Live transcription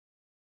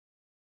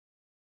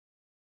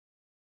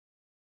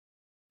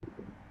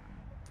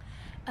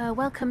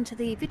Welcome to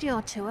the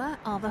video tour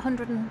of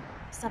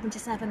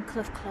 177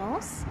 Clough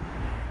Close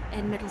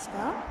in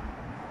Middesbrough.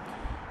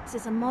 This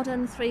is a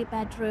modern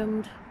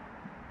 3-bedroomed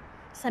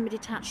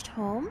semi-detached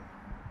home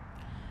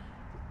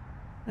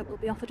that will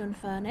be offered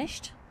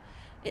unfurnished.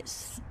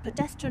 It's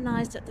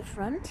pedestrianised at the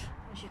front,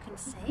 as you can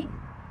see.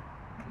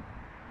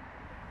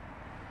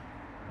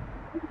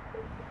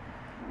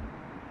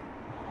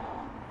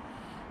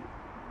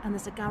 And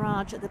there's a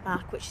garage at the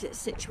back which is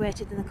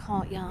situated in the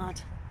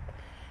courtyard.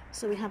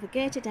 So we have a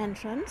gated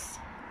entrance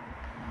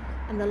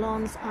and the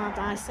lawns are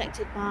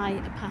dissected by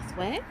a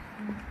pathway.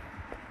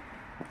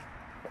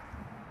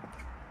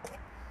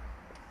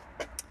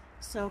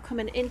 So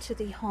coming into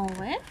the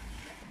hallway,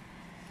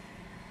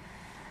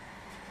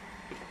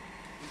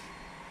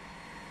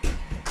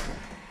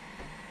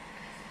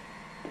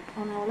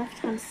 on our left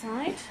hand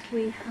side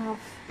we have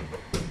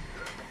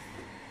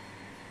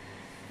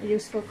a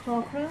useful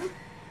cloakroom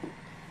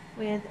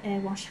with a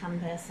wash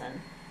hand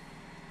basin.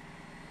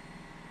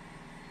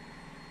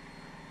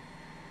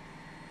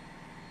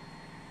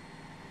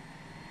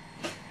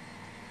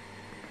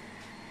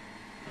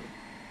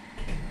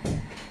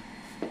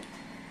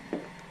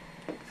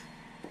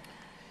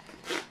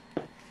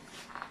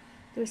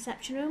 The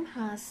reception room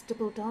has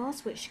double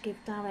doors which give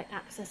direct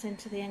access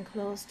into the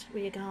enclosed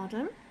rear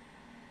garden.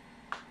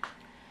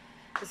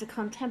 There's a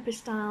contemporary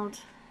styled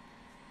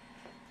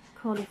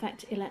coal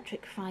effect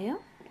electric fire.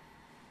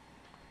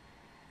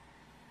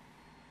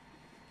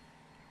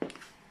 This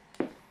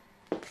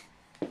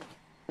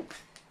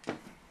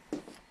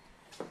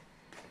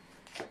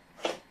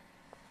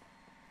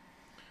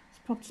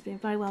property's been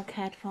very well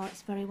cared for,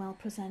 it's very well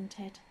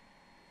presented,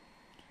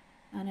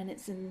 and then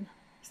it's in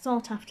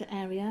sought after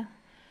area.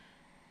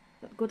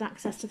 Got good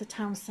access to the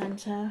town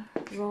centre,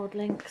 road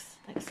links,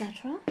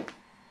 etc.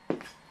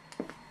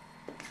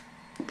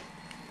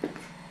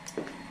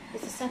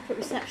 There's a separate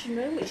reception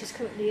room which is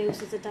currently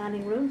used as a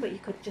dining room, but you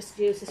could just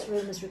use this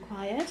room as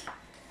required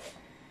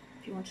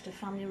if you wanted a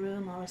family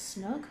room or a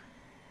snug.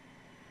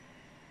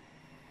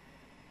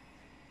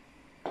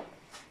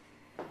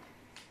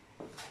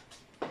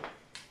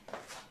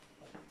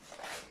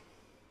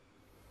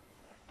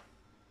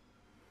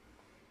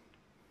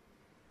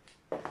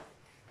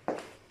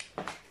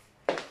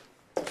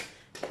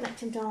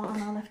 The door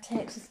on our left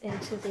takes us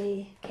into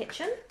the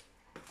kitchen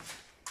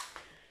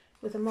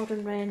with a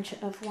modern range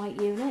of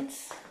white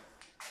units.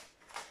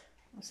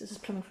 This is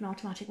plumbing for an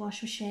automatic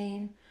wash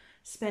machine,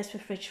 space for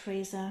fridge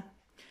freezer.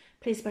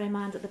 Please bear in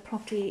mind that the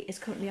property is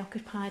currently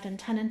occupied and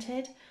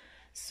tenanted,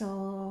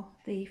 so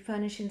the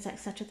furnishings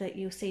etc. that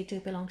you see do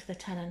belong to the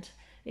tenant.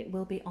 It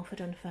will be offered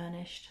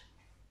unfurnished.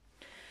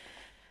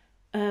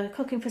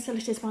 Cooking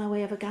facilities by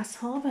way of a gas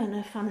hob and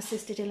a fan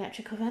assisted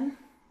electric oven,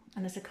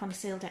 and there's a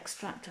concealed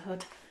extractor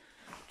hood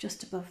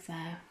just above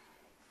there.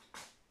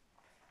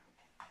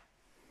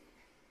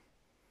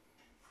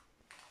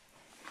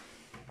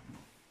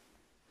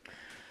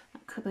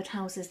 That cupboard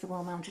houses the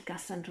wall-mounted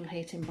gas central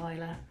heating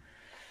boiler.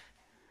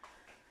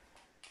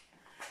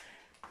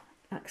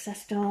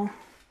 Access door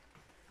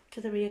to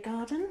the rear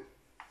garden,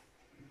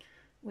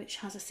 which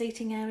has a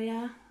seating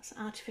area, it's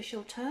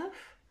artificial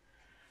turf.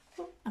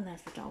 Oh, and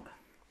there's the dog.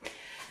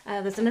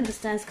 There's an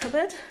understairs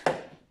cupboard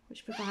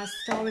which provides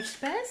storage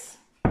space.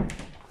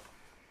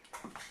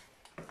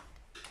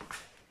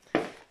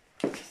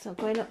 So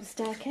going up the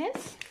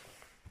staircase,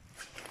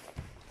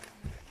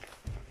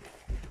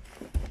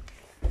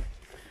 there's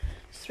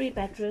 3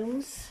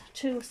 bedrooms,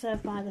 2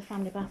 served by the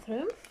family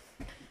bathroom,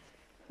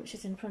 which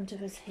is in front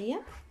of us here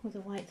with a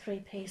white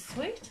 3-piece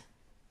suite.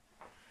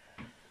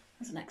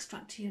 There's an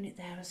extractor unit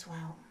there as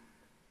well.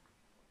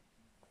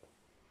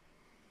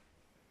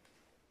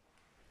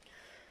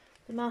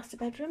 The master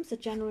bedroom's a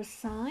generous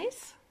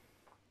size.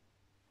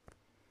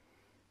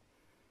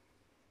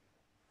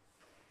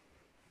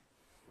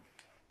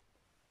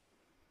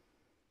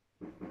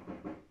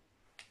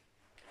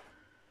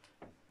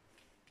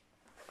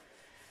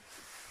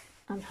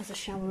 And has a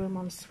shower room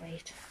en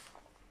suite.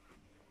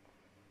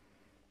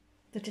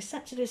 They're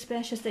deceptively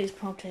spacious, these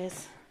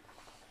properties.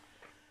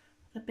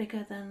 They're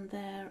bigger than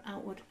their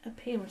outward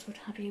appearance would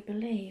have you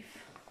believe.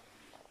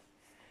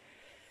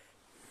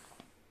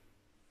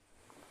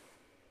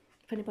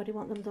 If anybody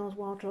want them, those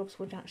wardrobes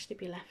would actually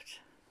be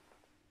left.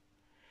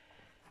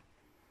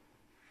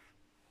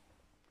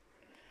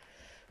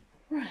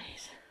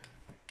 Right.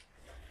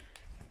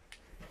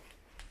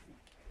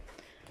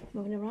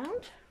 Moving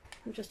around,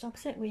 and just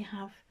opposite we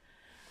have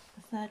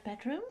the 3rd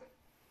bedroom,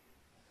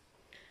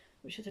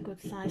 which is a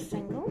good size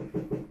single,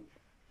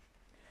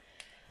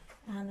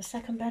 and the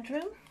 2nd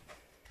bedroom,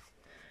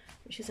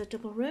 which is a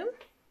double room,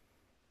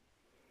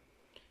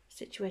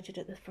 situated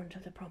at the front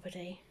of the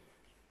property.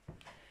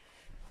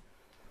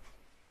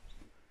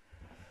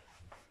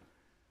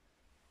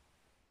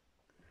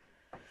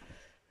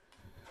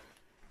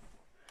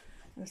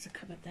 There's a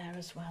cupboard there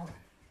as well.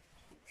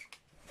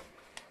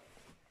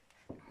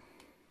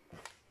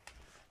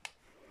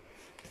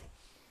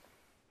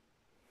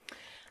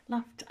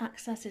 Loft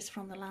access is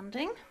from the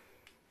landing.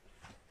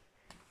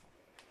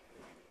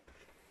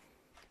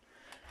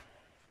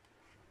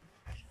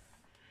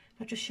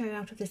 just show you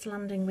out of this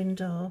landing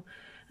window.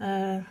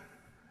 The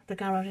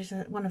garage is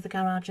one of the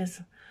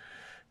garages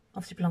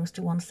obviously belongs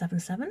to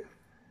 177.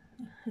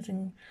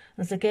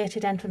 There's a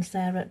gated entrance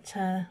there at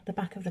the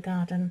back of the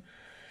garden.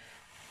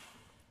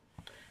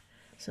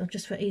 So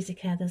just for easy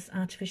care, there's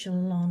artificial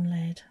lawn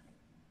laid.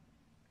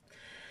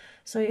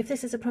 So if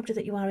this is a property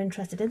that you are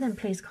interested in, then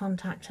please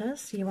contact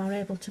us. You are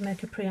able to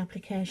make a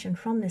pre-application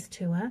from this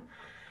tour.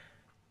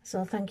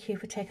 So thank you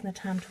for taking the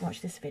time to watch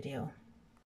this video.